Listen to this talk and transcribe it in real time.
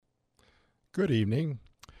Good evening.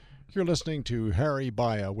 You're listening to Harry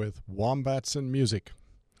Baya with Wombats and Music,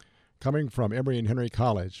 coming from Emory and Henry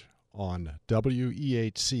College on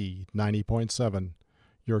WEHC 90.7,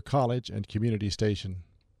 your college and community station.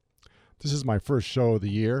 This is my first show of the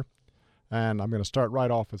year, and I'm going to start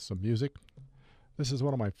right off with some music. This is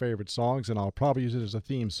one of my favorite songs, and I'll probably use it as a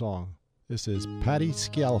theme song. This is Patti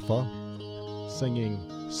Scialfa singing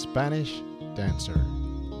Spanish Dancer.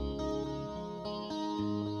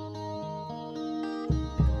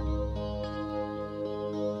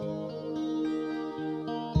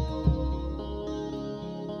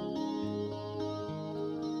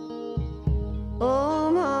 Oh,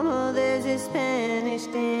 mama, there's a Spanish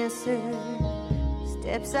dancer.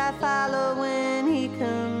 Steps I follow when he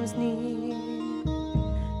comes near.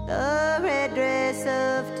 The red dress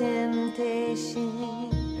of temptation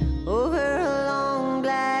over a long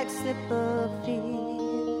black slip of fear.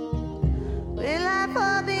 Will I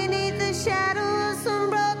fall beneath the shadow of some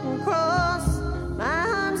broken cross? My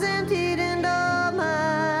arms emptied and all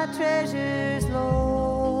my treasures lost.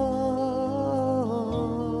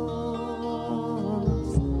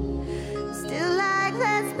 Still like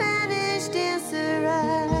that Spanish dancer, I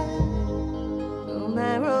throw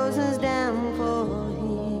my roses down for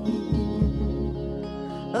him.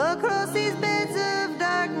 Across these beds of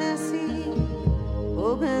darkness, he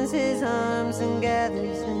opens his arms and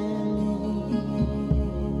gathers them.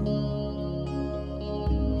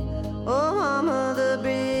 Oh, mama, the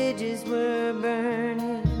bridges were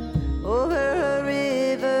burning over a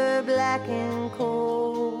river black and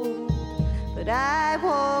cold. But I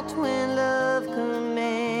walked when love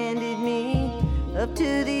commanded me up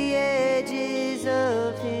to the edges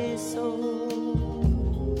of his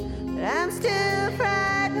soul. But I'm still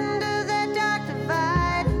frightened of that dark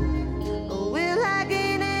divide. Oh, will I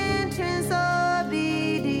gain entrance or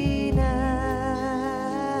be denied?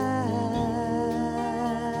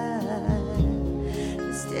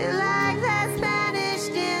 Still like that Spanish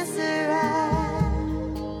dancer, I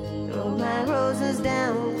throw my roses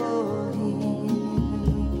down for him.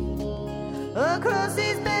 Across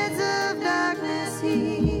these beds of darkness,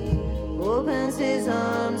 he opens his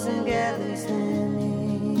arms and gathers them in.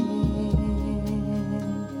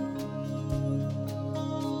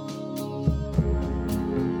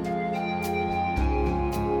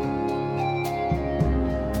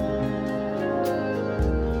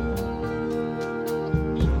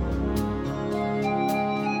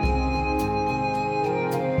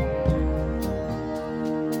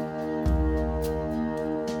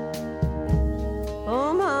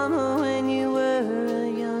 Oh, mama, when you were a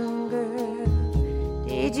young girl,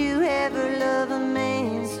 did you ever love a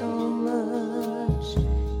man so much?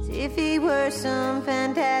 As if he were some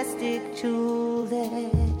fantastic tool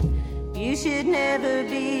that you should never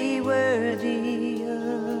be worthy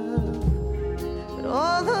of. But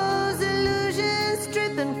all those illusions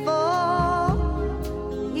strip and fall.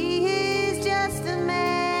 He is just a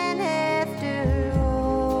man after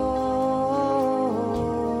all.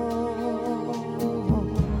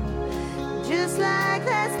 Just like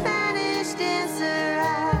that Spanish dancer, I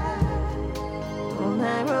throw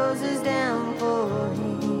my roses down for him.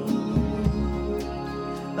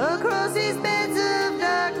 Across these beds of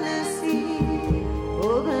darkness, he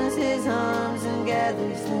opens his arms and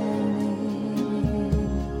gathers them in.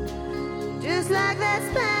 Just like that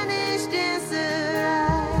Spanish dancer,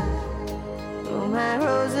 I throw my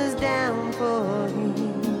roses down for him.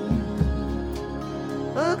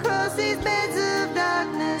 Across these beds of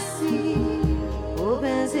darkness, he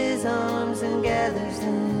opens his arms and gathers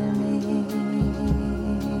them in.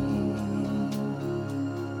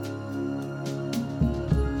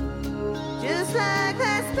 Just like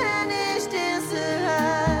that Spanish dancer,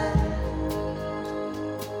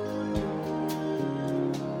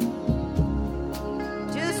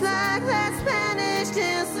 just like that Spanish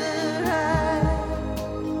dancer,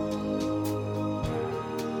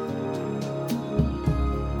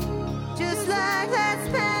 just like that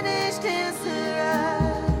Spanish dancer,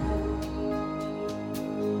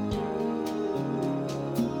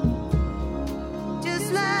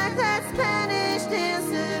 just like that Spanish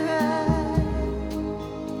dancer,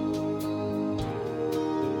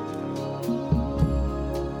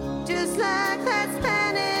 just like that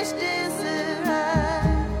Spanish dancer,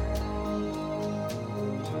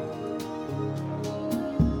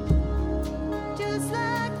 just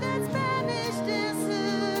like that Spanish dancer.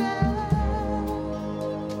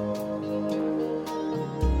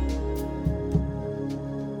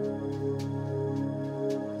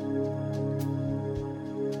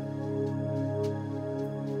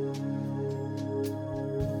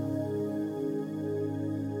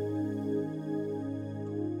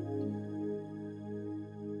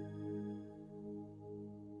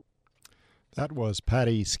 That was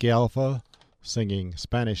Patti Scialfa singing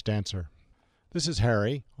Spanish Dancer. This is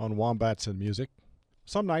Harry on Wombats and Music.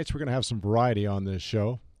 Some nights we're going to have some variety on this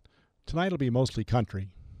show. Tonight it'll be mostly country.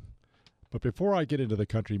 But before I get into the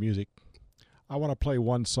country music, I want to play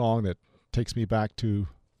one song that takes me back to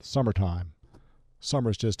summertime.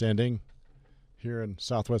 Summer's just ending here in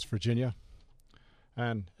Southwest Virginia,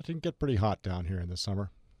 and it can get pretty hot down here in the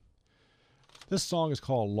summer. This song is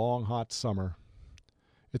called Long Hot Summer.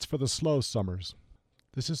 It's for the slow summers.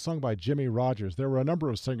 This is sung by Jimmie Rodgers. There were a number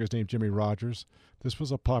of singers named Jimmie Rodgers. This was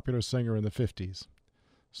a popular singer in the 50s.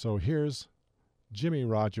 So here's Jimmie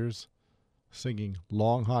Rodgers singing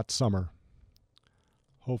Long Hot Summer.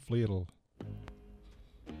 Hopefully it'll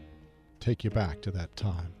take you back to that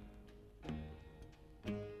time.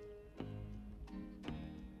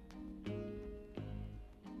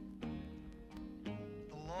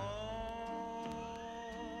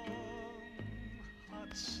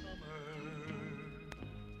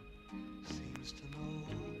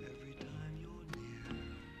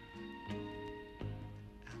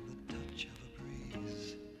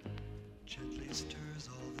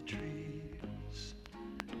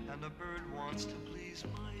 And a bird wants to please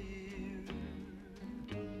my ear.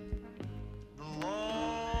 The long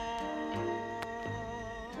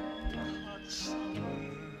hot summer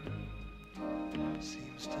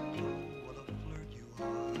seems to know what a flirt you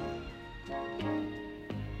are.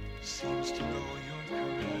 Seems to know your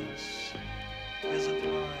caress isn't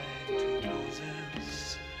mine to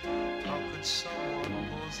possess. How could someone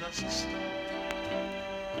possess a star?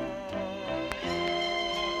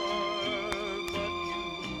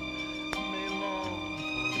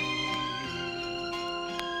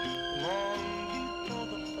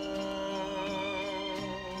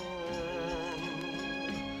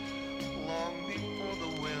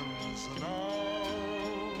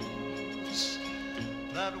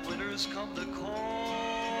 That winter's come to call,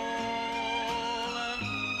 and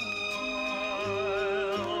while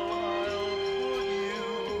I'll court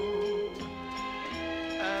you,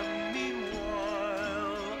 and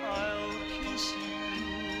meanwhile I'll kiss you.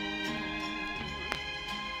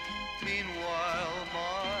 Meanwhile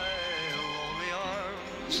my lonely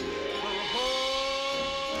arms will hold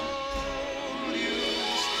you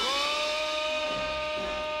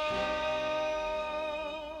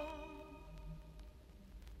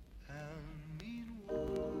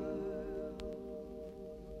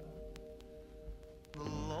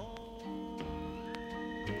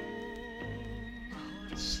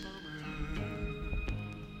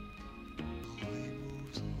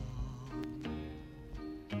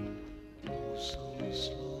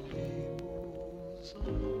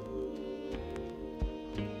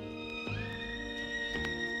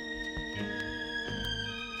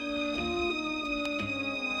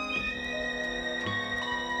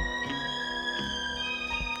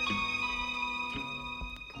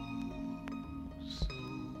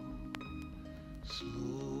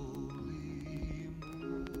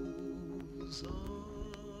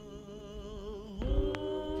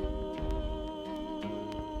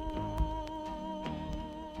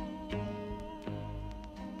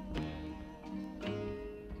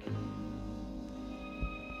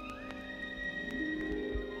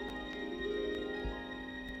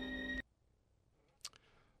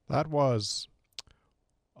That was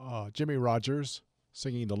Jimmie Rodgers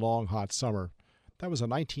singing The Long Hot Summer. That was a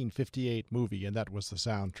 1958 movie, and that was the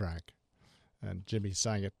soundtrack. And Jimmy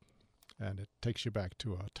sang it, and it takes you back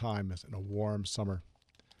to a time in a warm summer.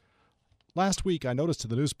 Last week, I noticed in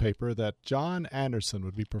the newspaper that John Anderson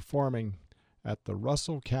would be performing at the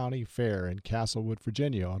Russell County Fair in Castlewood,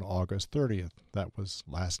 Virginia on August 30th. That was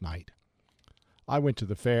last night. I went to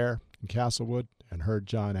the fair in Castlewood and heard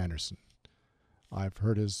John Anderson. I've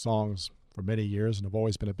heard his songs for many years and have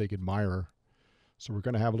always been a big admirer. So we're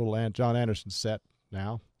going to have a little John Anderson set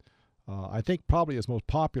now. I think probably his most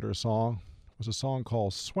popular song was a song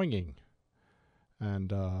called Swinging.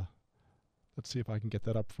 And let's see if I can get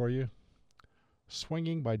that up for you.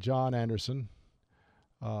 Swinging by John Anderson,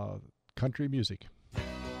 country music.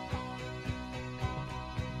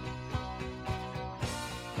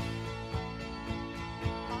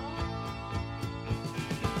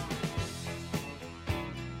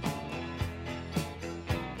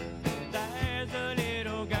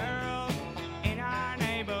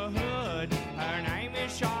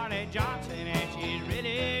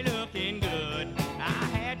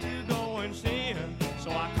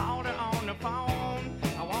 Phone.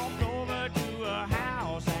 I walked over to her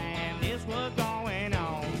house and this was going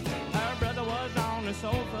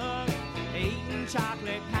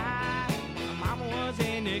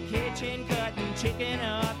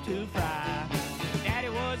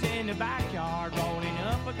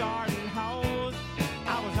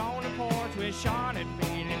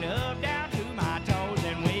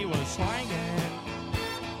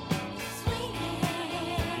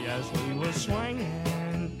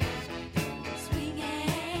swinging.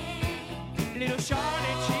 Little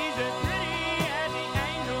Charlotte, she's as pretty as the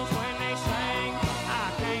angels when they sing.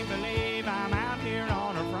 I can't believe I'm out here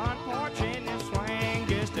on her front porch in the swing,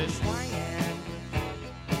 just a swinging.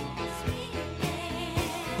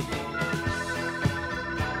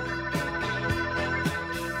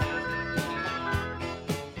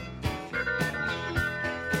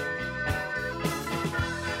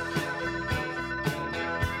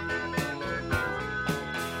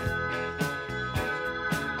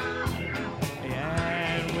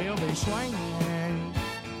 Swinging,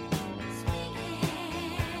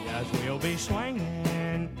 yes, we'll be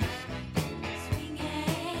swinging.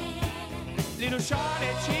 Little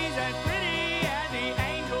Charlotte, she's as pretty as the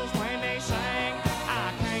angels when they sing.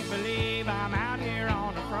 I can't believe I'm out here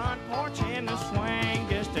on the front porch in the swing,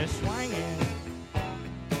 just a swinging.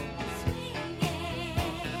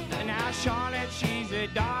 Now Charlotte, she's a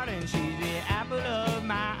darling, she's the apple of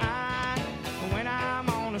my eye. When I'm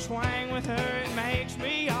on a swing with her, it makes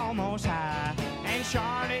me almost high. And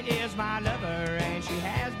Charlotte is my lover, and she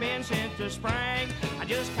has been since the spring. I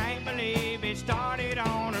just can't believe it started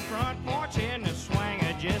on her front porch in the swing,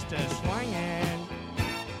 just a swinging.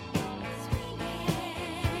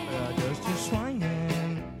 Just a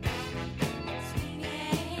swinging.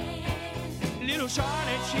 Little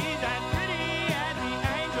Charlotte, she's as pretty as the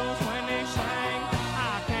angels when they sing.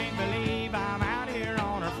 I can't believe I'm out here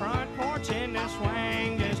on her front porch in the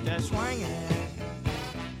swing, just a swinging.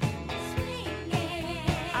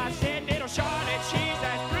 I said, little Charlotte, she's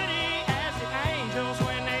as pretty as the angels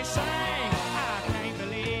when they sing. I can't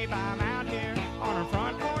believe I'm out here on her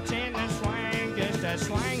front porch in the swing, just a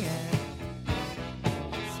swinging.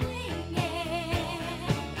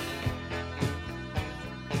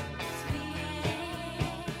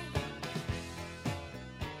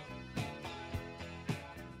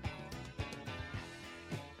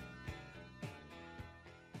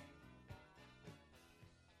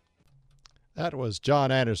 That was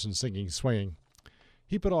John Anderson singing Swinging.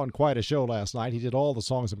 He put on quite a show last night. He did all the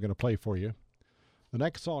songs I'm going to play for you. The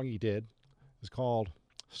next song he did is called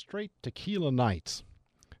Straight Tequila Nights.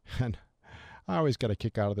 And I always get a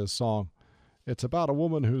kick out of this song. It's about a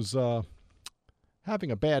woman who's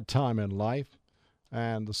having a bad time in life.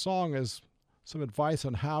 And the song is some advice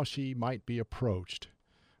on how she might be approached,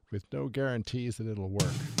 with no guarantees that it'll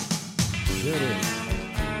work. Here it is.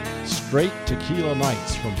 Straight Tequila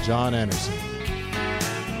Nights from John Anderson.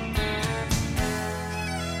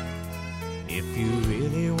 If you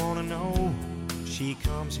really want to know, she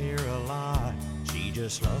comes here a lot. She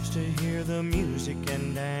just loves to hear the music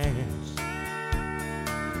and dance.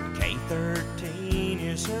 K13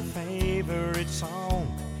 is her favorite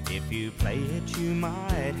song. If you play it, you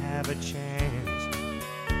might have a chance.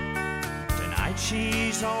 Tonight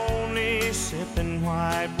she's only sipping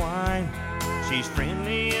white wine. She's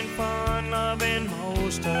friendly and fun-loving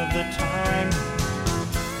most of the time.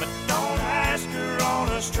 But don't ask her on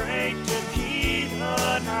a straight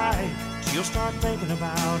tequila night. She'll start thinking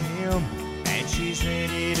about him, and she's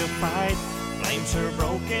ready to fight. Blames her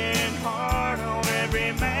broken heart on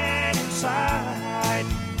every man inside.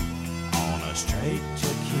 On a straight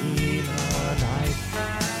tequila night.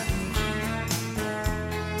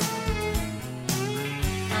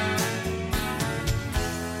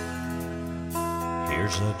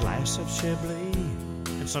 Here's a glass of Chablis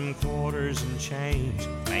and some quarters and change.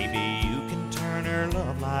 Maybe you can turn her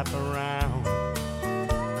love life around.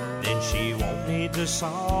 Then she won't need the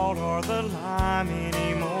salt or the lime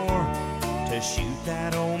anymore to shoot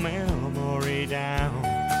that old memory down.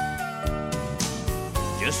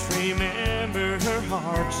 Just remember her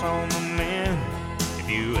heart's on the mend. If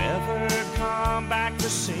you ever come back to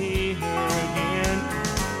see her again,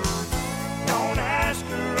 don't ask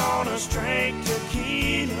her on a straight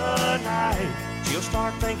tequila night. She'll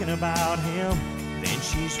start thinking about him, then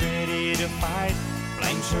she's ready to fight.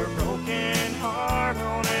 Blames her broken heart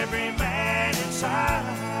on every man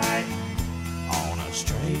inside. On a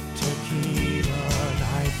straight tequila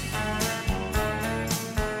night.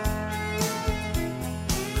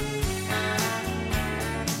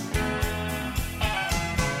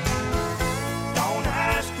 Don't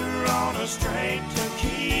ask her on a straight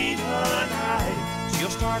tequila night. She'll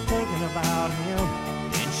start thinking about him,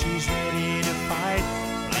 then she's ready to fight.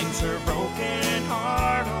 Blames her broken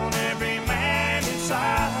heart on every man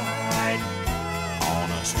inside. On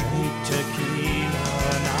a straight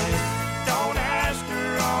tequila night. Don't ask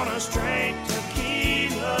her on a straight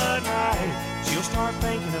tequila night. She'll start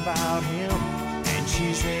thinking about him, and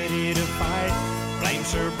she's ready to fight.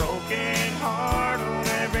 Blames her broken heart on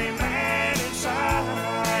every man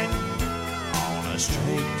inside. On a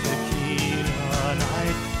straight tequila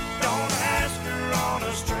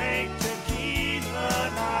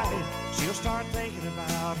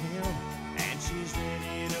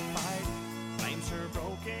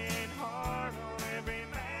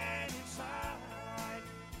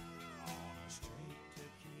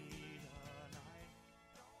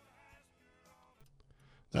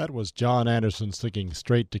That was John Anderson singing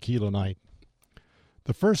Straight Tequila Night.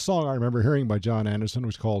 The first song I remember hearing by John Anderson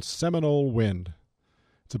was called Seminole Wind.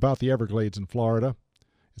 It's about the Everglades in Florida.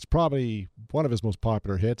 It's probably one of his most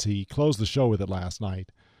popular hits. He closed the show with it last night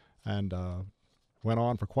and went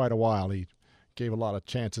on for quite a while. He gave a lot of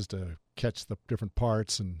chances to catch the different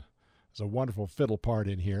parts, and there's a wonderful fiddle part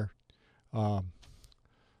in here.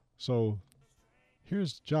 So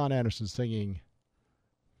here's John Anderson singing,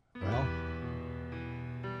 well,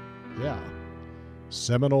 yeah,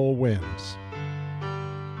 Seminole Winds.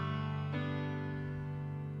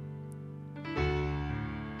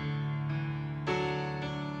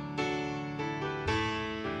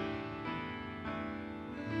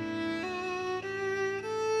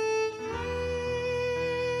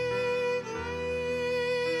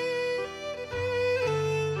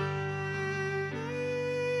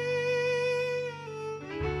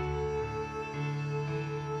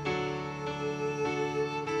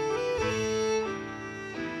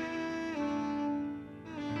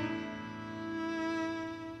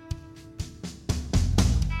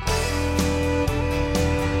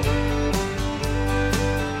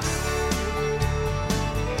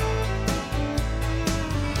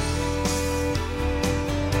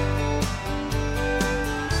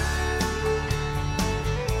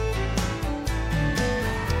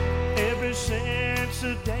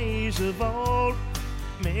 Of old,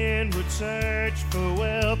 men would search for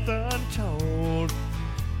wealth untold.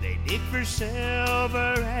 They dig for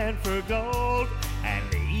silver and for gold and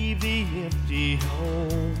leave the empty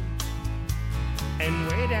holes. And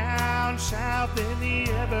way down south in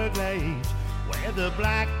the Everglades, where the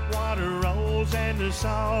black water rolls and the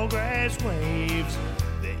sawgrass waves,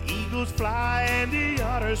 the eagles fly and the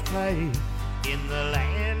otters play in the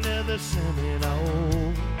land of the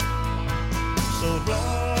Seminole. So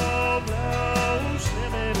blow, blow,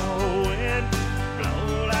 Seminole wind,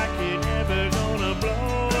 blow like you're never gonna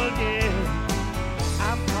blow again.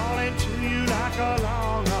 I'm calling to you like a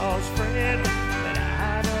long lost friend, but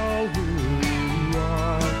I know who you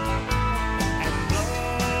are. And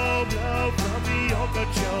blow, blow from the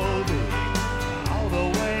Okeechobee all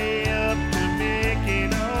the way up to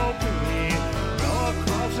Mickinokie, blow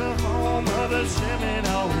across the home of the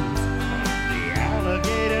Seminoles, the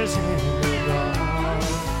alligators in the dark.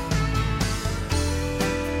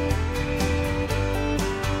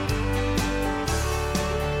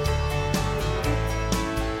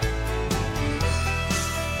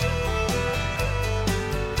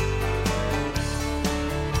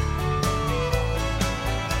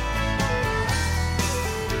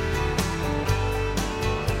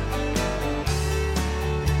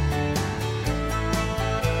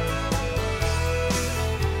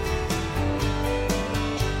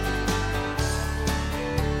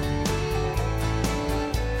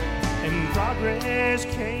 Progress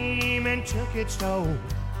came and took its toll,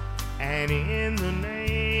 and in the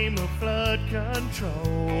name of flood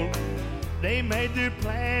control, they made their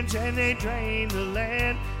plans and they drained the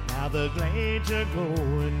land. Now the glades are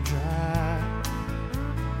going dry.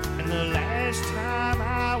 And the last time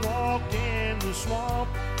I walked in the swamp,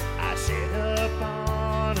 I sat up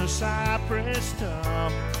on a cypress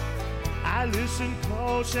stump. I listened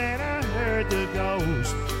close and I heard the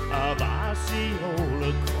ghost of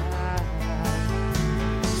Osceola cry.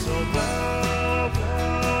 So blow,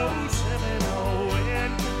 blow, Seminole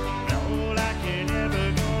wind, blow like you're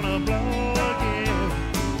never gonna blow again.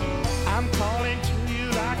 I'm calling to you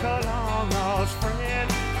like a long lost friend,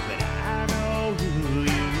 but I know who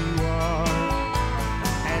you are.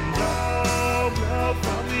 And blow, blow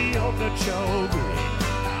from the Okeechobee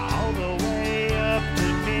all the way up to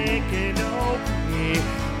Mickinokie,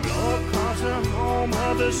 blow across the home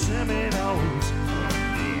of the Seminoles,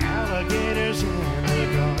 the alligators in the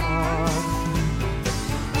dark.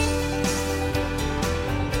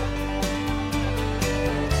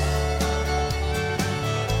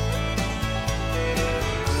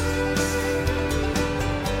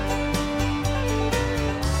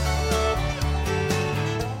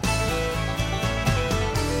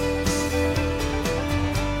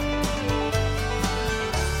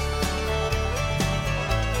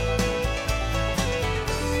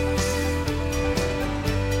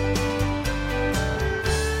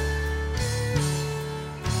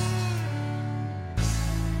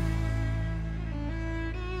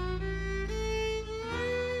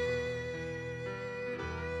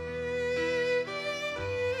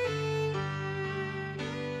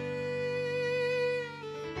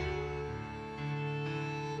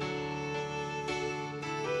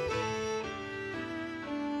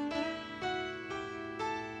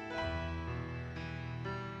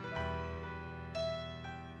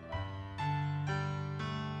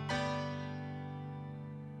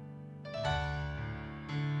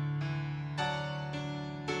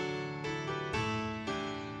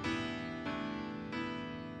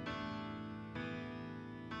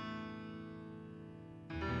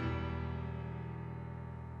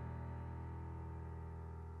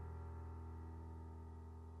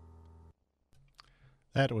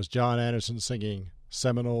 That was John Anderson singing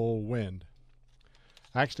Seminole Wind.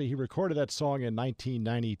 Actually, he recorded that song in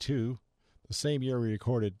 1992, the same year he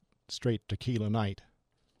recorded Straight Tequila Night.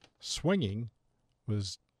 Swinging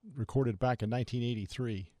was recorded back in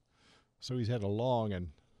 1983, so he's had a long and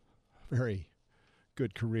very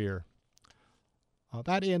good career.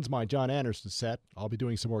 That ends my John Anderson set. I'll be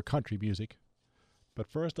doing some more country music. But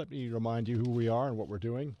first, let me remind you who we are and what we're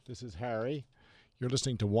doing. This is Harry. You're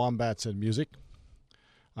listening to Wombats and Music.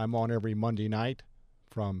 I'm on every Monday night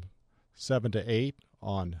from 7 to 8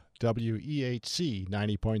 on WEHC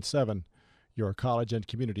 90.7, your college and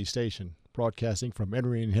community station, broadcasting from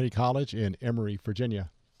Emory and Henry College in Emory, Virginia.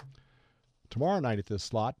 Tomorrow night at this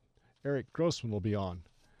slot, Eric Grossman will be on,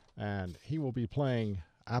 and he will be playing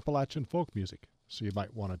Appalachian folk music, so you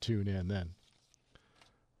might want to tune in then.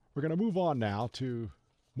 We're going to move on now to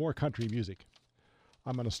more country music.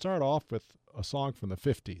 I'm going to start off with a song from the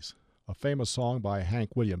 50s, a famous song by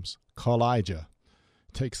Hank Williams, Kaw-Liga.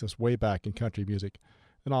 Takes us way back in country music.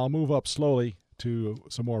 And I'll move up slowly to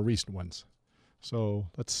some more recent ones. So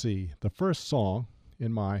let's see. The first song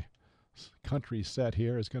in my country set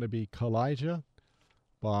here is going to be Kaw-Liga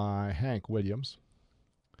by Hank Williams.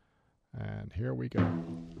 And here we go.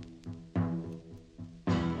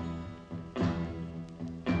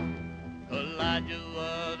 Kaw-Liga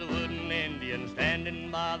was a wooden Indian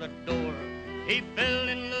standing by the door. He fell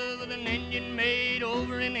in love with an Indian maid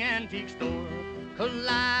over in the antique store.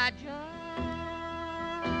 Kaw-Liga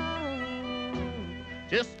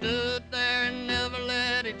just stood there and never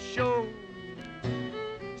let it show,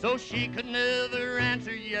 so she could never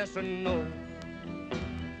answer yes or no.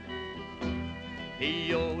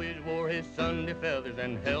 He always wore his Sunday feathers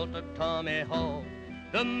and held a tomahawk.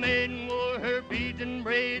 The maiden wore her beads and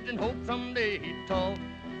braids and hoped someday he'd talk.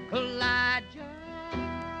 Kaw-Liga,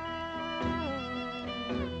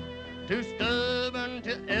 too stubborn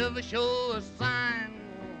to ever show a sign,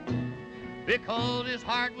 because his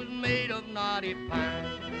heart was made of knotty pine.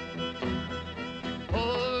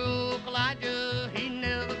 Oh, Kaw-Liga, he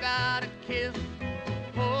never got a kiss.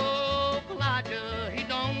 Oh, Kaw-Liga, he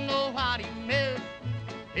don't know what he missed.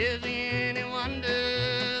 Is he any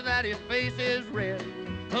wonder that his face is red?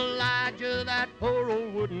 Kaw-Liga, that poor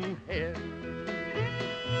old wooden head.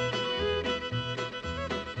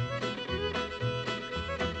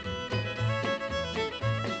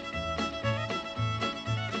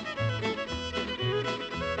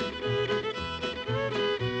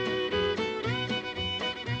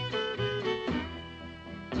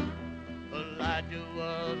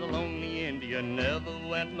 Never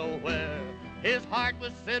went nowhere. His heart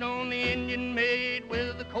was set on the Indian maid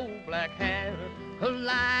with the coal black hair.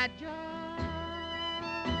 Kaw-Liga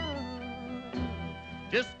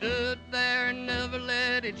just stood there and never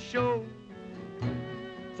let it show,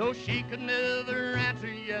 so she could never answer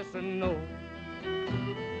yes or no.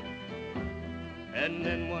 And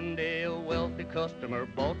then one day a wealthy customer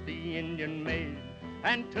bought the Indian maid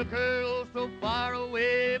and took her oh so far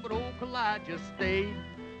away, but old Kaw-Liga stayed.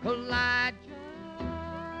 Kaw-Liga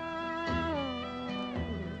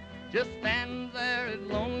just stands there as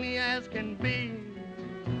lonely as can be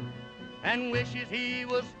and wishes he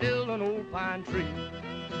was still an old pine tree.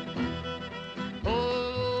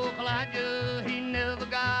 Oh, Kaw-Liga, he never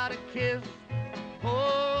got a kiss.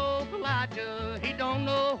 Oh, Kaw-Liga, he don't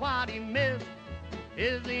know what he missed.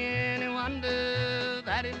 Is he any wonder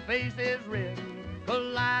that his face is red?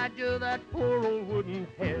 Kaw-Liga, that poor old wooden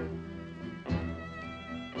head.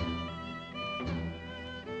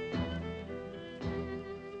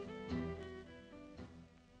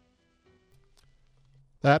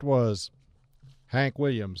 That was Hank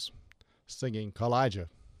Williams singing Kaw-Liga.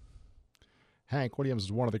 Hank Williams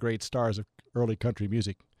is one of the great stars of early country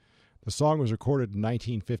music. The song was recorded in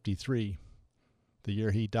 1953, the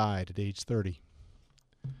year he died at age 30.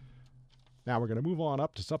 Now we're going to move on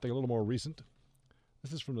up to something a little more recent.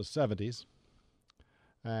 This is from the 70s,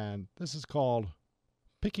 and this is called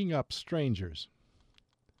Picking Up Strangers.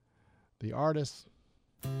 The artist,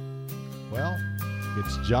 well,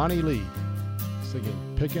 it's Johnny Lee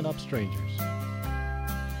singing Picking Up Strangers.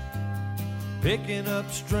 Picking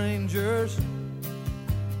up strangers,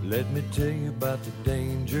 let me tell you about the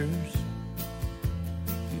dangers.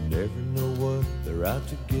 You never know what they're out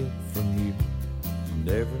to get from you. You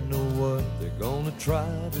never know what they're gonna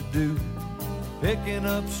try to do. Picking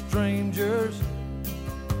up strangers,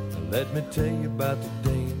 let me tell you about the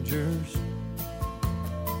dangers.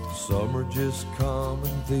 Some are just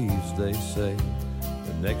common thieves, they say.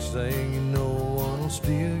 The next thing you know, one will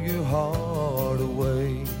steal your heart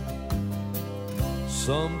away.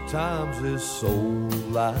 Sometimes this soul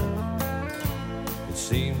life, it's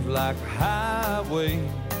seems like a highway,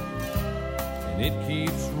 and it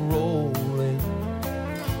keeps rolling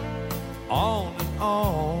on and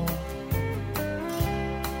on.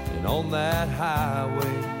 And on that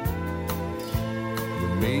highway, you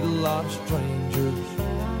meet a lot of strangers,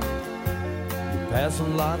 you pass a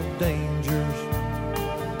lot of dangers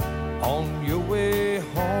on your way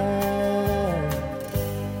home.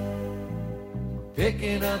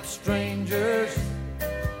 Picking up strangers,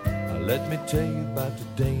 let me tell you about the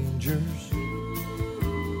dangers.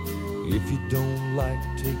 If you don't like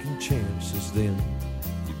taking chances, then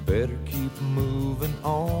you better keep moving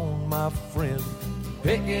on, my friend.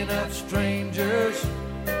 Picking up strangers,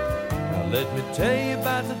 now let me tell you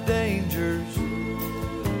about the dangers.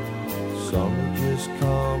 Some are just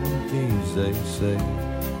common thieves, they say.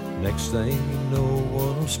 Next thing you know,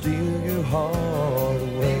 one will steal your heart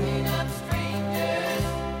away. Picking up strangers,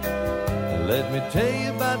 now let me tell you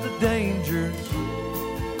about the dangers.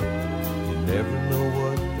 You never know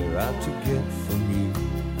what they're out to get from you.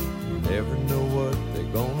 You never know what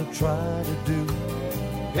they're gonna try to do.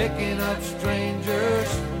 Picking up strangers,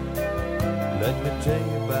 let me tell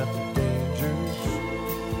you about the dangers.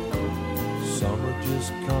 Some are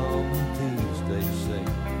just common thieves, they say.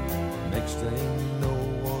 Next thing you know,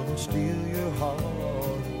 one will steal your heart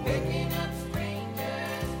away. Picking up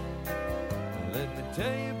strangers, let me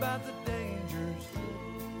tell you about the dangers.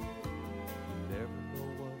 You never know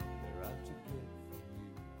what they're out to get from you.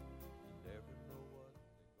 You never know what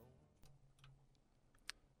they're going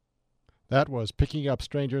to. That was Picking Up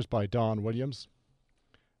Strangers by Don Williams.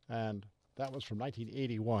 And that was from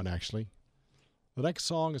 1981, actually. The next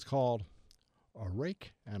song is called A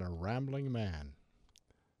Rake and a Rambling Man.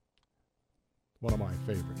 One of my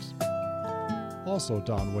favorites. Also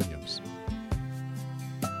Don Williams.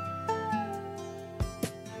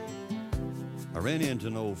 I ran into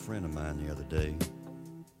an old friend of mine the other day.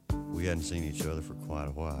 We hadn't seen each other for quite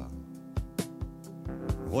a while.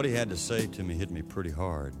 What he had to say to me hit me pretty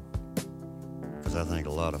hard, because I think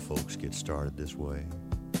a lot of folks get started this way.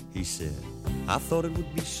 He said, I thought it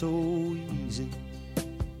would be so easy,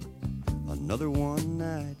 another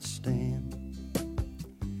one-night stand.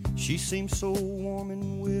 She seemed so warm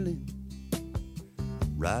and willing,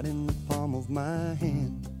 right in the palm of my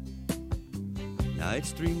hand. Now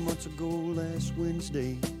it's 3 months ago last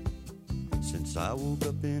Wednesday since I woke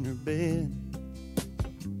up in her bed.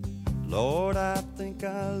 Lord, I think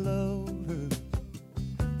I love her,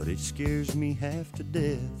 but it scares me half to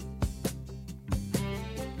death.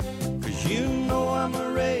 'Cause you know I'm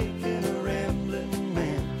a rake and a rambling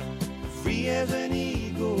man, free as an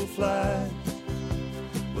eagle flies.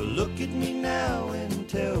 Well, look at me now and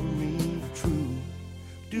tell me true.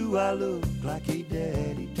 Do I look like a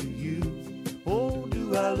daddy to you? Oh,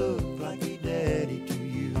 do I look like a daddy to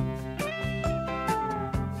you?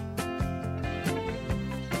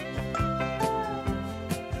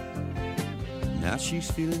 Now she's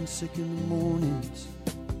feeling sick in the mornings.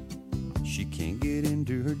 She can't get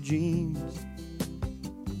into her jeans.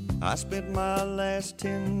 I spent my last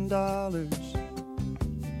 $10,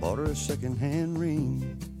 bought her a second-hand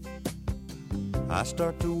ring. I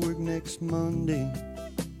start to work next Monday,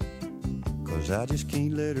 'cause I just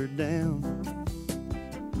can't let her down.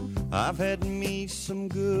 I've had me some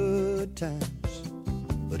good times,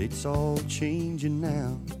 but it's all changing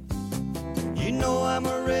now. You know I'm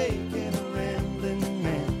a rake and a rambling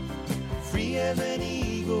man, free as an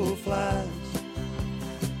eagle flies.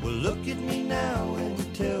 Well, look at me now and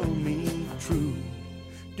tell me true.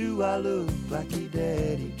 Do I look like a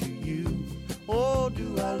daddy to you? Oh,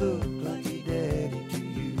 do I look like a daddy to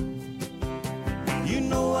you? You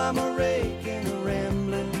know I'm a rake and a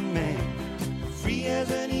rambling man, free as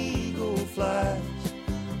an eagle flies.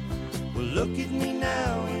 Well, look at me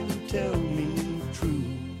now and tell me true.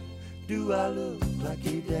 Do I look like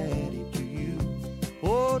a daddy to you?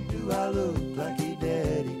 Oh, do I look like a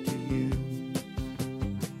daddy to you?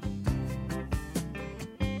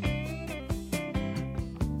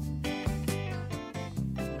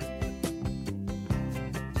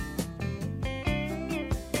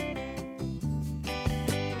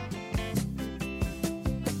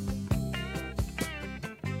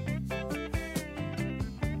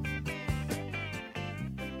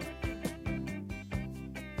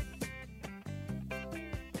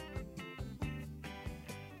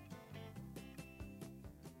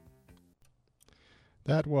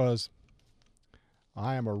 That was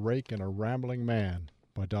I Am a Rake and a Rambling Man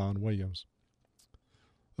by Don Williams.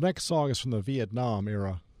 The next song is from the Vietnam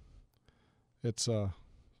era. It's a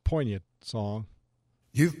poignant song.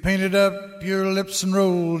 You've painted up your lips and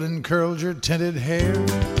rolled and curled your tinted hair.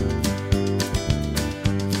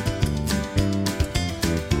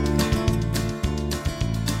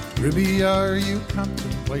 Ruby, are you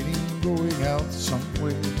contemplating going out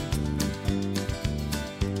somewhere?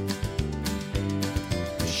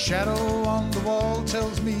 The shadow on the wall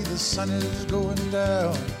tells me the sun is going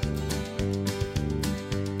down.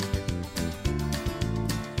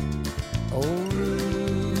 Oh,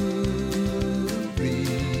 Ruby,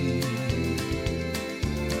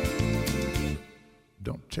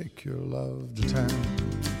 don't take your love to town.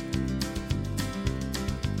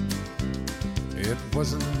 It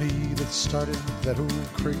wasn't me that started that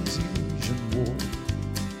old crazy Asian war,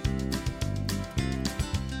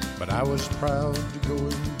 but I was proud to go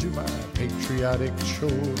and do my patriotic chore.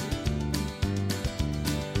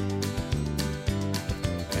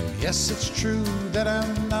 And yes, it's true that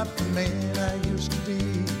I'm not the man I used to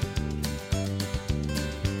be.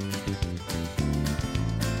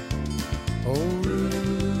 Oh,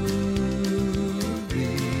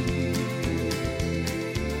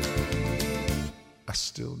 I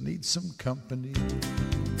still need some company.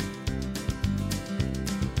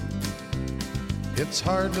 It's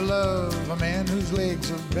hard to love a man whose legs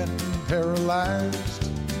have been paralyzed.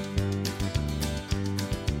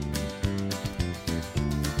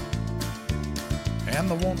 And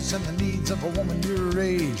the wants and the needs of a woman your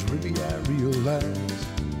age, Ruby, I realize.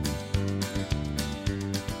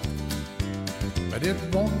 But it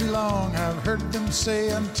won't be long, I've heard them say,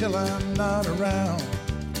 until I'm not around.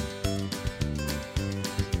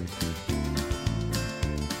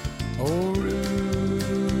 Oh, Ruby,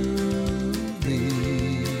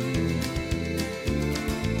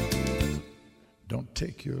 don't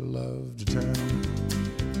take your love to town.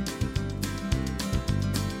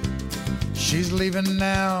 She's leaving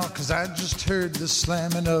now, 'cause I just heard the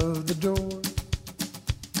slamming of the door.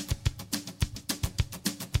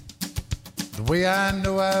 The way I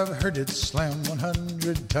know I've heard it slam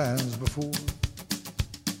 100 times before.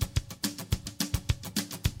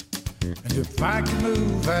 And if I could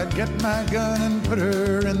move, I'd get my gun and put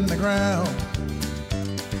her in the ground.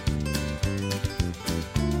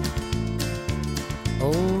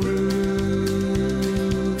 Oh, Ruby,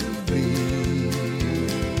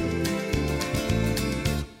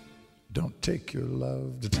 don't take your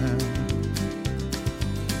love to town.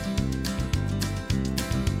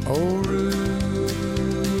 Oh, Ruby,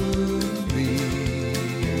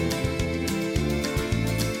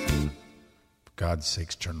 for God's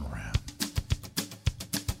sakes, turn around.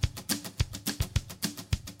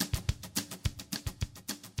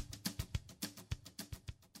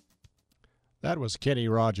 That was Kenny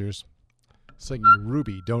Rogers singing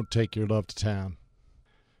Ruby, Don't Take Your Love to Town.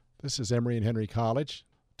 This is Emory and Henry College,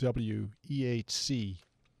 WEHC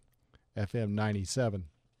FM 97.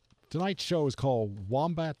 Tonight's show is called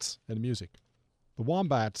Wombats and Music. The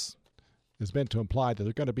Wombats is meant to imply that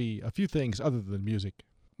there are going to be a few things other than music.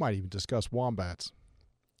 Might even discuss wombats.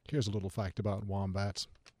 Here's a little fact about wombats.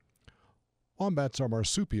 Wombats are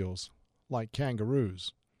marsupials, like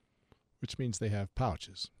kangaroos, which means they have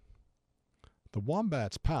pouches. The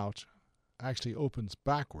wombat's pouch actually opens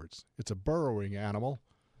backwards. It's a burrowing animal,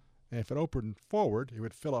 and if it opened forward, it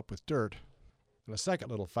would fill up with dirt. And a second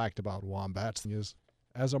little fact about wombats is,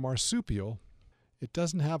 as a marsupial, it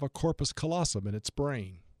doesn't have a corpus callosum in its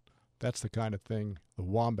brain. That's the kind of thing the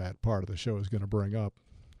wombat part of the show is going to bring up.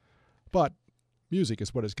 But music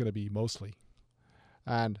is what it's going to be mostly.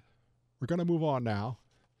 And we're going to move on now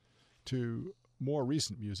to more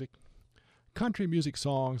recent music. Country music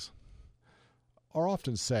songs are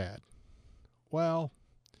often sad. Well,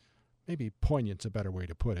 maybe poignant's a better way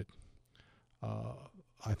to put it.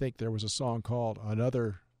 I think there was a song called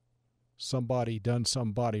Another Somebody Done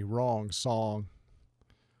Somebody Wrong song.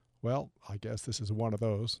 Well, I guess this is one of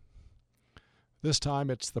those. This time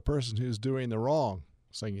it's the person who's doing the wrong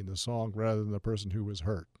singing the song rather than the person who was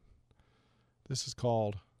hurt. This is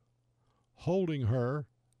called Holding Her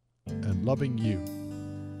and Loving You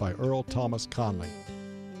by Earl Thomas Conley.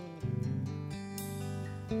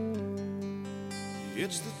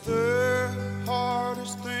 It's the third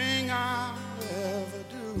hardest thing I'll ever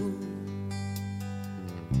do.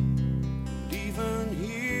 And even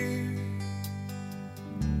here,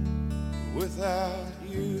 without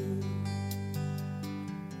you.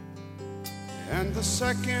 And the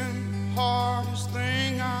second hardest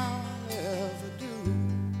thing I'll ever do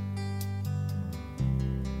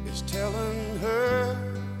is telling her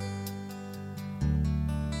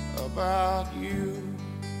about you.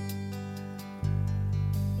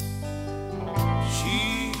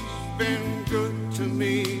 She's been good to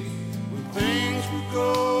me when things were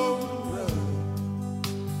going rough.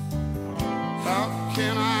 How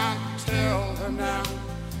can I tell her now?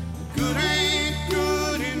 Good ain't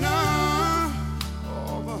good enough.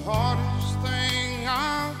 Oh, the hardest thing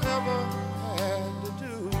I've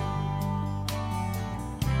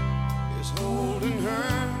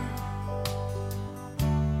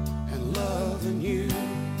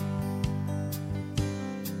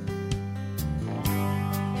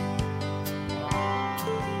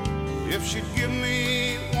If she'd give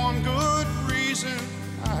me one good reason,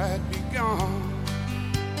 I'd be gone.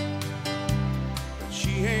 But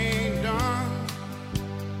she ain't done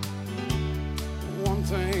one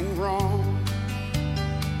thing wrong.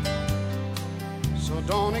 So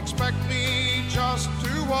don't expect me just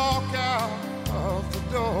to walk out of the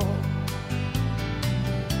door.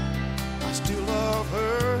 I still love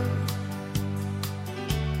her,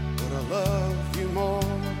 but I love you more.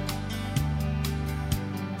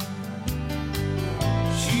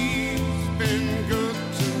 She's been good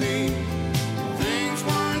to me. Things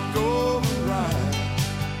weren't going right.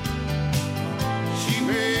 She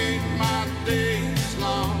made my days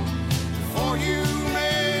long before you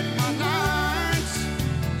made my nights.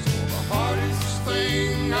 So the hardest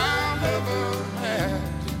thing I've ever had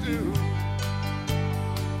to do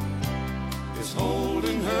is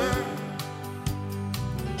holding her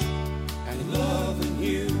and loving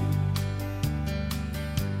you.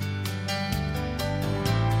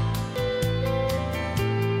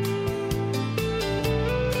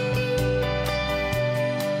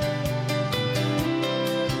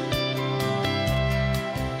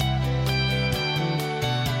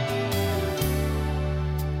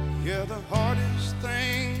 Yeah, the hardest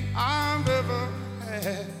thing I've ever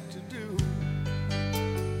had to do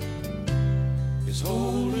is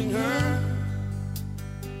holding her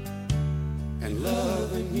and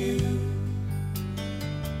loving you.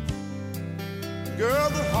 Girl,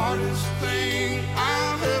 the hardest thing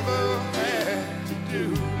I've ever had to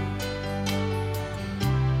do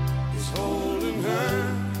is holding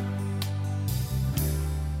her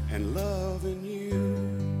and loving you.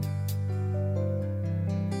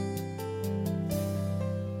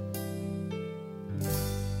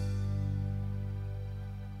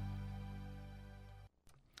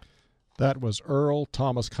 That was Earl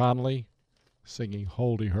Thomas Conley singing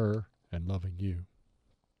Holding Her and Loving You.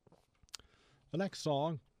 The next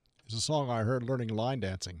song is a song I heard learning line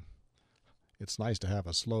dancing. It's nice to have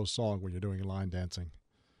a slow song when you're doing line dancing.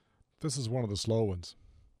 This is one of the slow ones.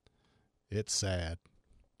 It's sad.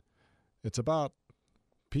 It's about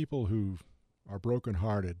people who are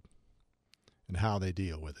brokenhearted and how they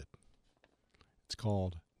deal with it. It's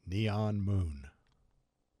called Neon Moon.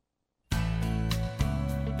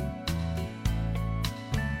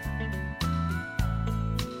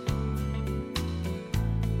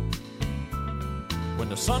 When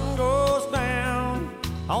the sun goes down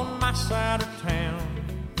on my side of town,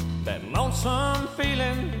 that lonesome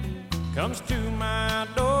feeling comes to my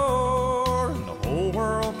door, and the whole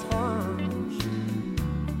world turns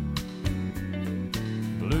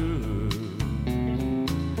blue.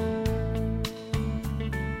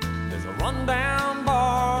 There's a rundown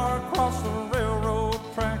bar across the railroad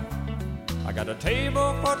track. I got a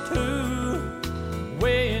table for two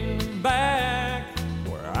way in the back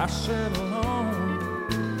where I sit alone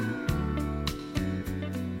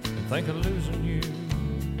and think of losing you.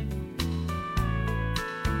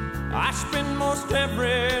 I spend most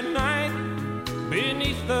every night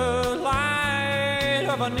beneath the light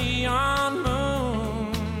of a neon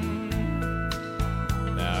moon.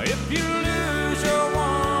 Now if you lose your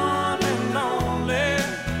one and only,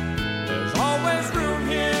 there's always room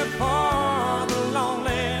here for the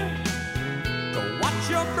lonely. Go watch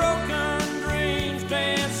your broken dreams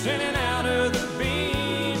dance in and out of the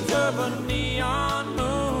beams of a neon moon.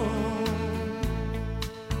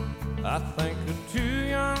 I think of two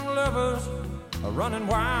young lovers are running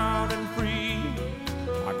wild and free.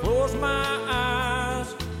 I close my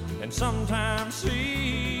eyes and sometimes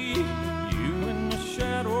see you in the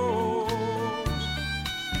shadows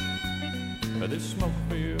of this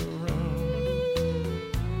smoke-filled room.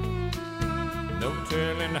 No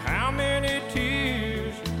telling how many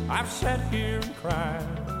tears I've sat here and cried,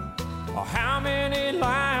 or how many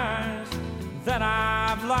lies that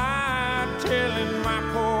I've lied, telling my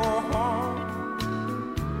poor heart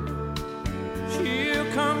she'll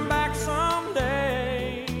come back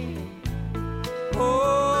someday.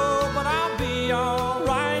 Oh, but I'll be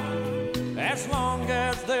alright as long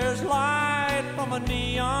as there's light from a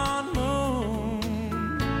neon moon.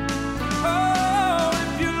 Oh,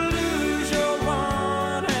 if you lose your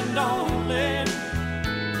one and only,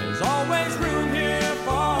 there's always room here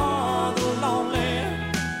for the lonely.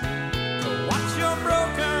 To watch your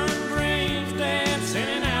broken dreams dance in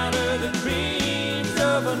and out of the dreams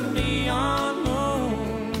of a neon moon.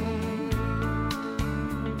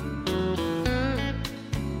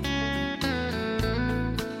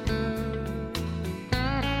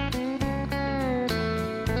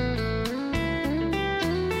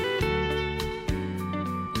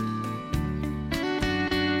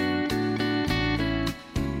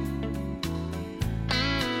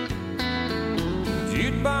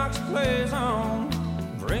 jukebox plays on,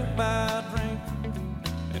 drink by drink,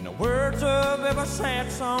 and the words of every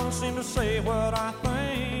sad song seem to say what I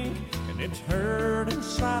think, and it's hurt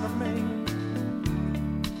inside of me.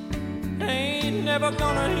 Ain't never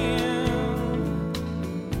gonna end.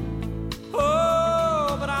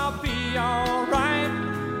 Oh, but I'll be alright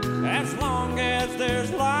as long as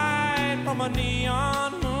there's light from a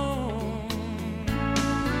neon moon.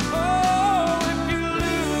 Oh, if you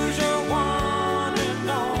lose your one and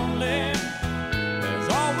only, there's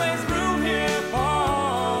always room here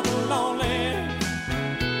for the lonely.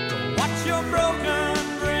 To watch your broken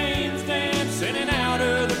dreams dance sitting out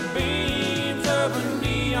of the beams of a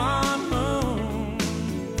neon moon.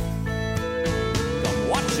 Come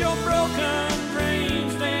watch your broken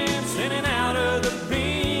dreams dance sitting out of the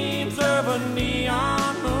beams of a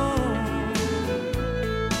neon moon.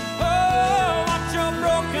 Oh, watch your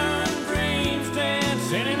broken dreams dance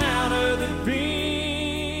sitting out of the beams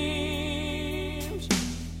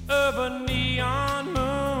of a neon moon.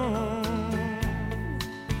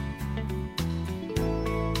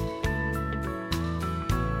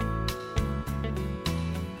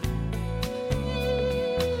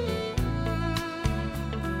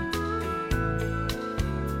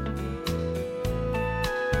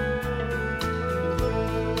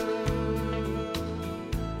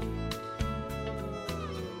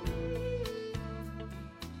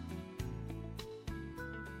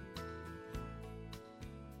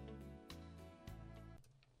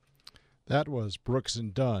 That was Brooks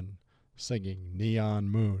and Dunn singing Neon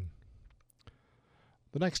Moon.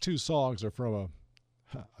 The next two songs are from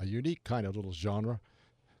a unique kind of little genre.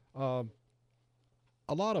 A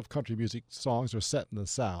lot of country music songs are set in the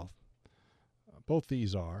South. Both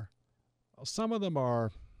these are. Some of them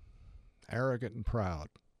are arrogant and proud,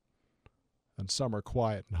 and some are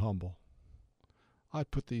quiet and humble.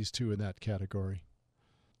 I'd put these two in that category.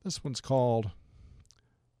 This one's called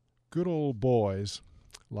Good Old Boys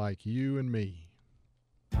Like You and Me.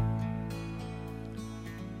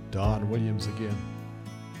 Don Williams again.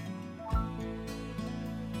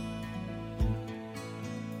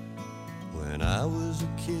 When I was a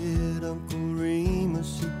kid, Uncle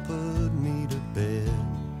Remus, he put me to bed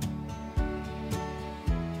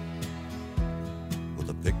with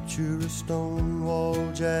a picture of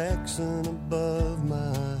Stonewall Jackson above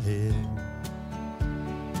my head.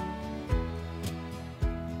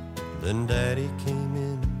 Then Daddy came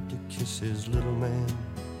in to kiss his little man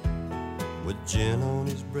with gin on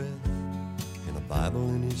his breath and a Bible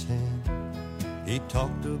in his hand. He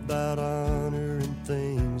talked about honor and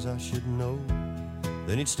things I should know.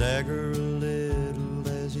 Then he'd stagger a little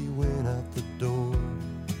as he went out the door.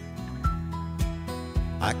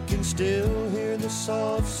 I can still hear the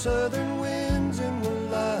soft southern winds in the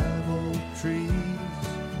live oak trees,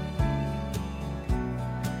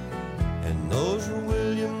 and those were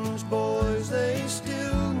Williams boys, they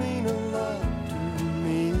still mean a lot to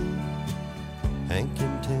me. Hank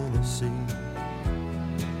in Tennessee,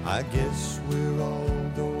 I guess we're all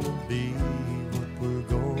gonna be what we're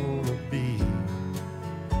gonna be.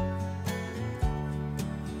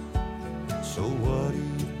 So what do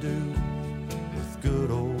you do with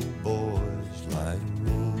good old boys like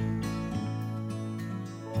me?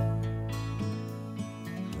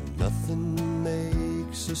 When nothing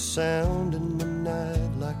makes a sound in the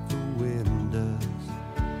night like the wind does,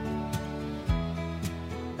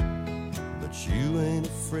 but you ain't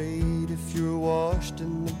afraid if you're washed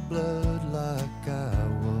in the blood like I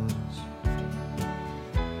was.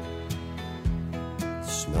 The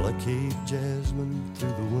smell of Cape jasmine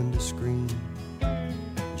through the window screen,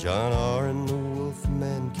 John R. and the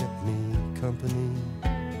Wolfman kept me company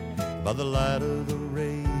by the light of the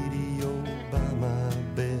radio by my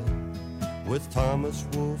bed, with Thomas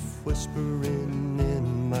Wolfe whispering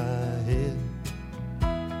in my head.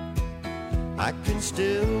 I can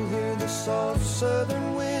still hear the soft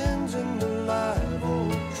southern winds in the live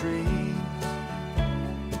oak trees,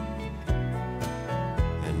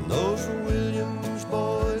 and those were Williams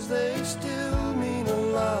boys, they still mean a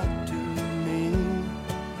lot to me.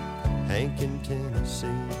 Hank in Tennessee,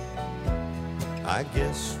 I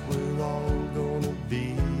guess we're all gonna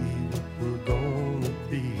be what we're gonna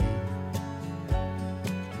be.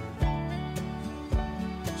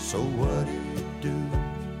 So what do you do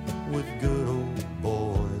with good old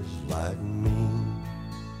boys like me?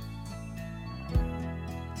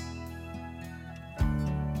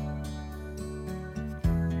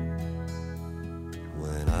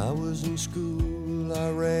 When I was in school,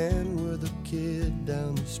 I ran with a kid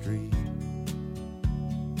down the street,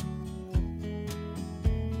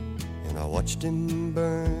 and I watched him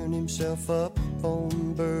burn himself up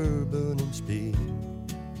on bourbon and speed.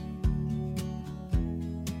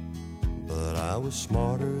 I was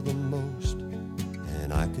smarter than most,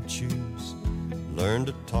 and I could choose. Learn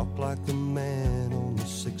to talk like the man on the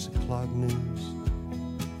 6 o'clock news.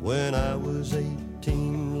 When I was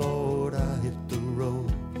 18, Lord, I hit the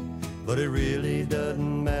road. But it really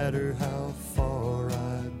doesn't matter how far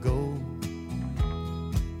I go.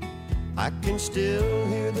 I can still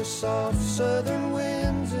hear the soft southern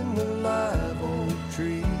winds in the live oak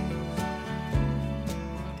trees.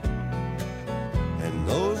 And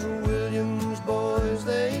those Williams boys,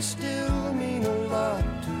 they still mean a lot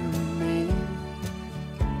to me.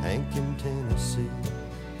 Hank in Tennessee,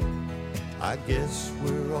 I guess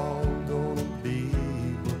we're all gonna be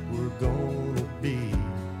what we're gonna be.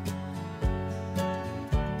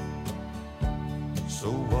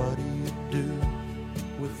 So what do you do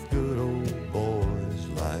with good old boys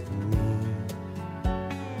like me?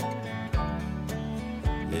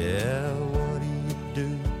 Yeah, what do you do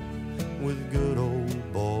with good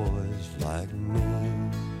old boys like me?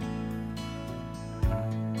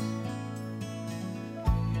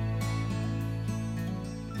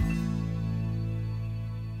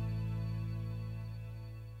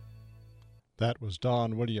 That was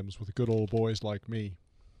Don Williams with Good Old Boys Like Me.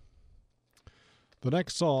 The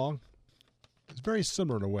next song is very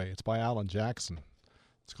similar in a way. It's by Alan Jackson.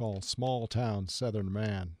 It's called Small Town Southern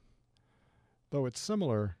Man. Though it's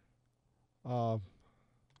similar,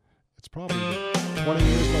 it's probably 20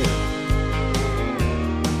 years later.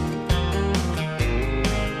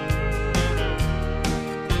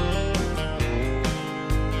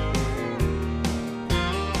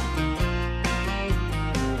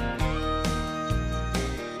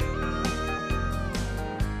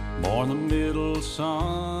 Born the middle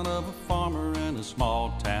son of a farmer in a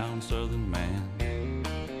small town southern man.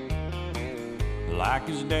 Like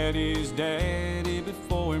his daddy's daddy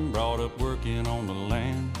before him, brought up working on the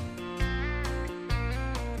land.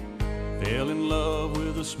 Fell in love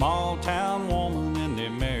with a small town woman and they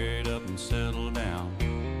married up and settled down.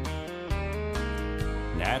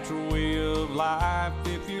 Natural way of life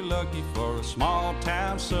if you're lucky for a small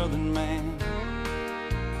town southern man.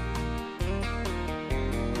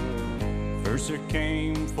 First there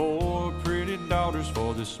came 4 pretty daughters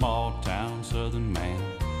for this small town southern man.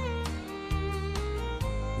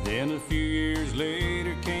 Then a few years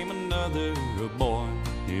later came another, a boy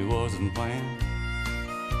he wasn't planned.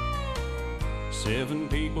 7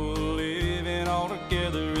 people living all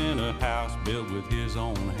together in a house built with his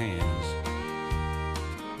own hands.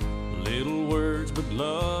 Little words but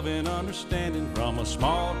love and understanding from a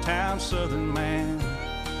small town southern man.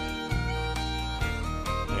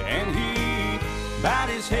 And he bowed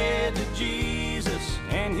his head to Jesus,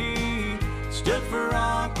 and he stood for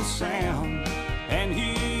Uncle Sam. And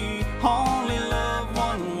he only loved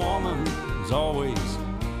one woman, was always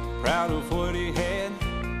proud of what he had.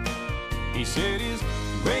 He said his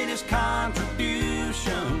greatest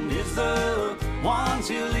contribution is the ones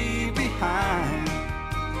he'll leave behind.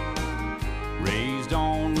 Raised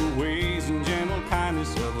on the ways and gentle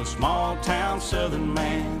kindness of a small town southern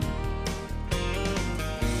man.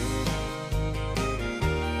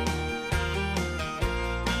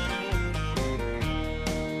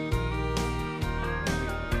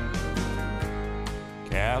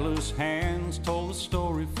 Callous hands told the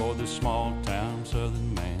story for this small town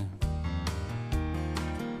southern man.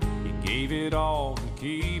 He gave it all to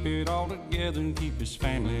keep it all together and keep his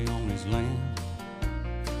family on his land.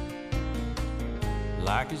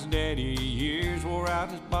 Like his daddy, years wore out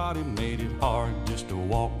his body, made it hard just to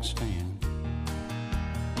walk and stand.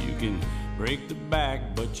 You can break the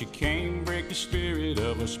back, but you can't break the spirit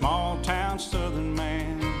of a small town southern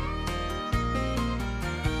man.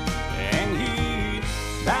 And he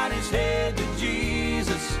bowed his head to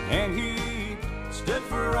Jesus, and he stood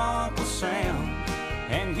for Uncle Sam.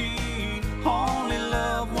 And he only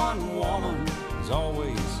loved one woman, was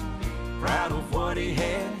always proud of what he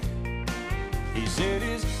had. He said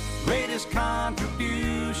his greatest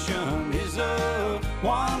contribution is the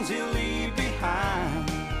ones he'll leave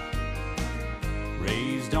behind.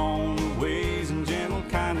 Raised on the ways and gentle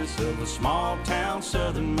kindness of a small town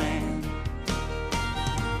southern man.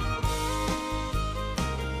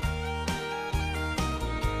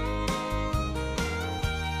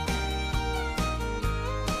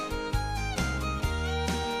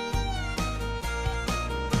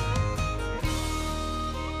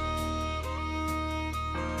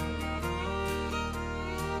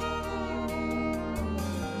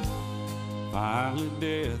 Finally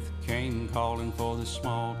death came calling for this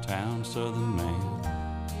small town southern man.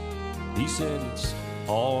 He said it's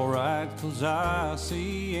alright 'cause I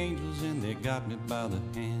see angels and they got me by the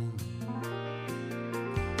hand.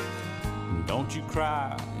 Don't you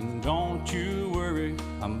cry and don't you worry,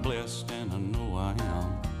 I'm blessed and I know I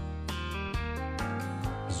am.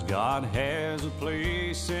 'Cause God has a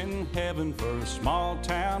place in heaven for a small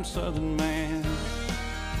town southern man.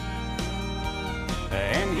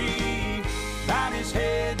 And he bowed his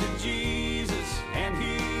head to Jesus, and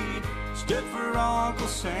he stood for Uncle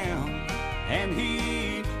Sam. And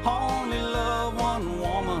he only loved one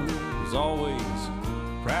woman, was always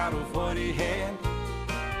proud of what he had.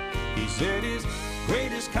 He said his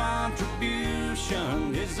greatest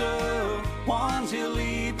contribution is the ones he'll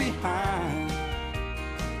leave behind,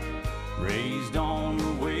 raised on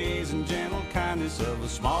the ways and gentle kindness of a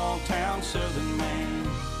small town southern man.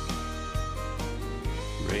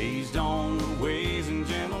 Raised on the ways and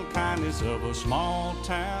gentle kindness of a small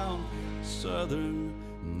town southern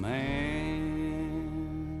man.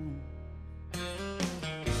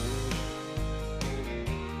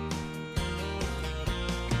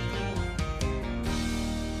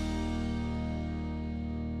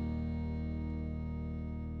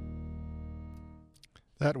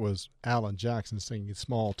 That was Alan Jackson singing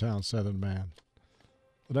Small Town Southern Man.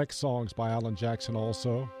 The next song's by Alan Jackson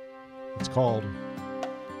also. It's called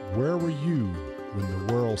Where Were You When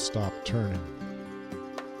the World Stopped Turning?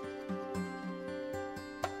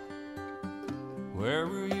 Where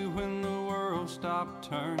were you when the world stopped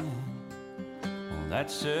turning on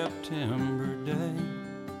that September day?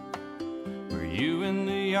 Were you in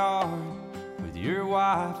the yard with your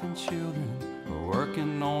wife and children, or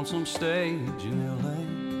working on some stage in L.A.?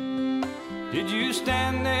 Did you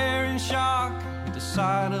stand there in shock at the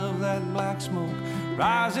sight of that black smoke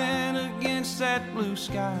rising against that blue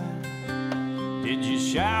sky? Did you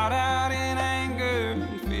shout out in anger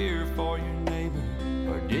and fear for your neighbor,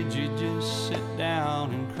 or did you just sit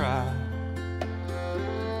down and cry?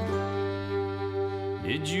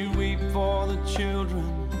 Did you weep for the children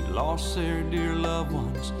who lost their dear loved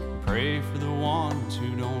ones, and pray for the ones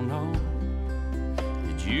who don't know?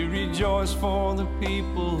 Did you rejoice for the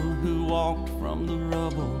people who walked from the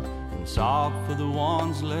rubble, and sob for the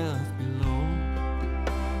ones left below?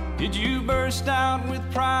 Did you burst out with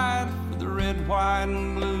pride for the red, white,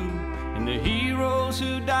 and blue, and the heroes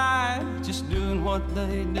who died just doing what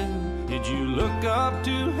they do? Did you look up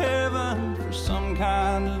to heaven for some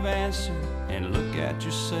kind of answer, and look at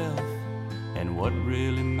yourself and what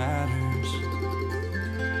really matters?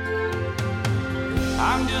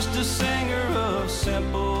 I'm just a singer of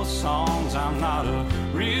simple songs, I'm not a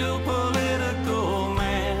real political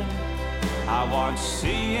man. I watch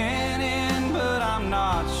CNN, but I'm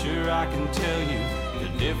not sure I can tell you the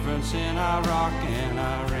difference in Iraq and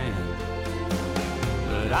Iran.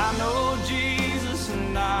 But I know Jesus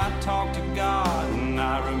and I talk to God, and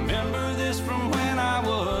I remember this from when I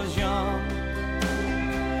was young.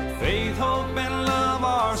 Faith, hope, and love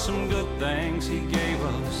are some good things He gave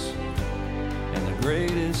us, and the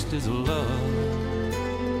greatest is love.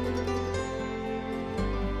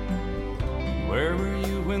 Where were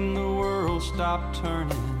you when the world stopped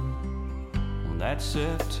turning on that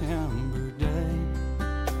September day?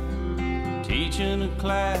 Teaching a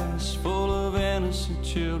class full of innocent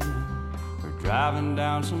children, or driving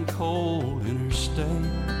down some cold interstate?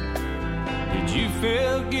 Did you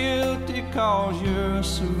feel guilty cause you're a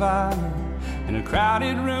survivor? In a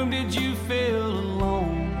crowded room, did you feel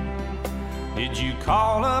alone? Did you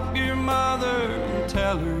call up your mother and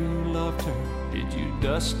tell her you loved her? Did you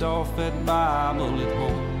dust off that Bible at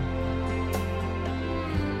home?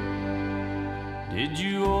 Did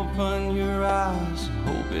you open your eyes and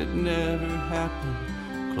hope it never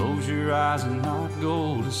happened? Close your eyes and not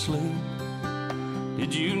go to sleep?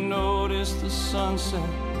 Did you notice the sunset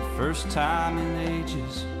the first time in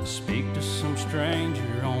ages, and speak to some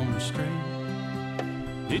stranger on the street?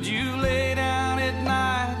 Did you lay down at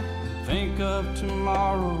night and think of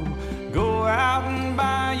tomorrow, go out and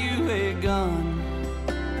buy you a gun?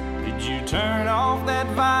 Did you turn off that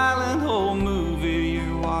violent old movie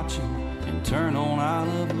you're watching and turn on I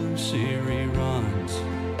Love Lucy reruns?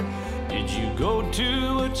 Did you go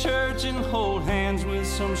to a church and hold hands with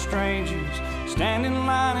some strangers, stand in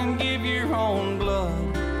line and give your own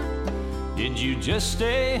blood? Did you just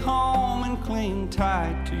stay home and cling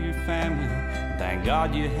tight to your family? Thank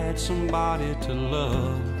God you had somebody to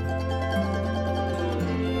love.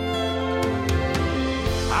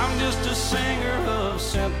 I'm just a singer of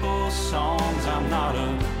simple songs, I'm not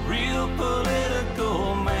a real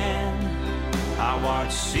political man. I watch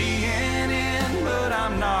CNN, but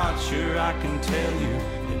I'm not sure I can tell you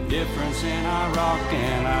the difference in Iraq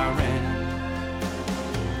and Iran.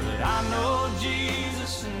 But I know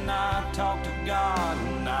Jesus and I talk to God,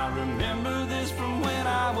 and I remember this from when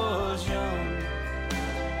I was young.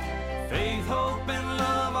 Faith,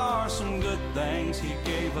 things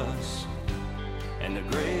he gave us, and the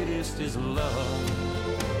greatest is love.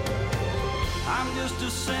 I'm just a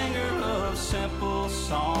singer of simple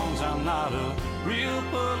songs. I'm not a real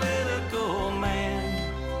political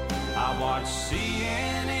man. I watch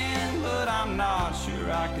CNN, but I'm not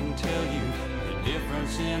sure I can tell you the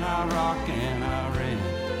difference in Iraq and Iran.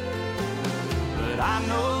 But I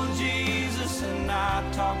know Jesus and I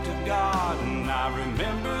talk to God, and I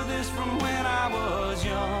remember this from when I was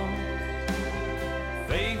young.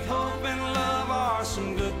 Faith, hope, and love are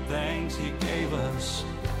some good things he gave us,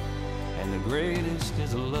 and the greatest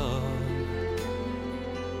is love.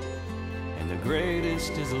 And the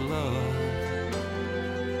greatest is love.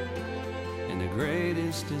 And the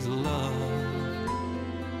greatest is love.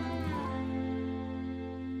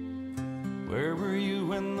 Where were you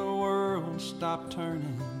when the world stopped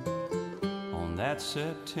turning on that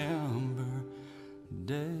September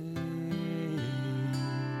day?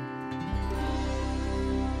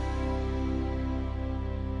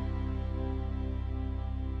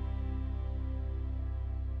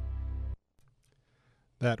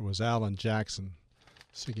 That was Alan Jackson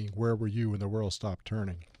singing Where Were You When the World Stopped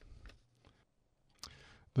Turning.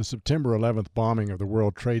 The September 11th bombing of the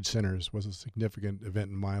World Trade Centers was a significant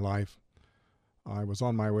event in my life. I was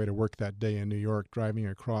on my way to work that day in New York, driving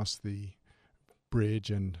across the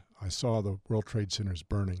bridge, and I saw the World Trade Centers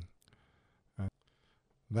burning.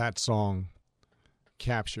 That song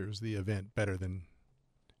captures the event better than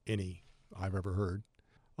any I've ever heard.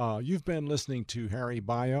 You've been listening to Harry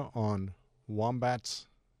Baya on Wombats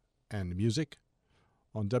and Music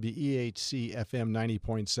on WEHC FM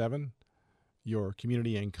 90.7, your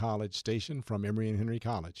community and college station from Emory and Henry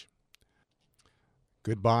College.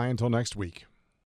 Goodbye until next week.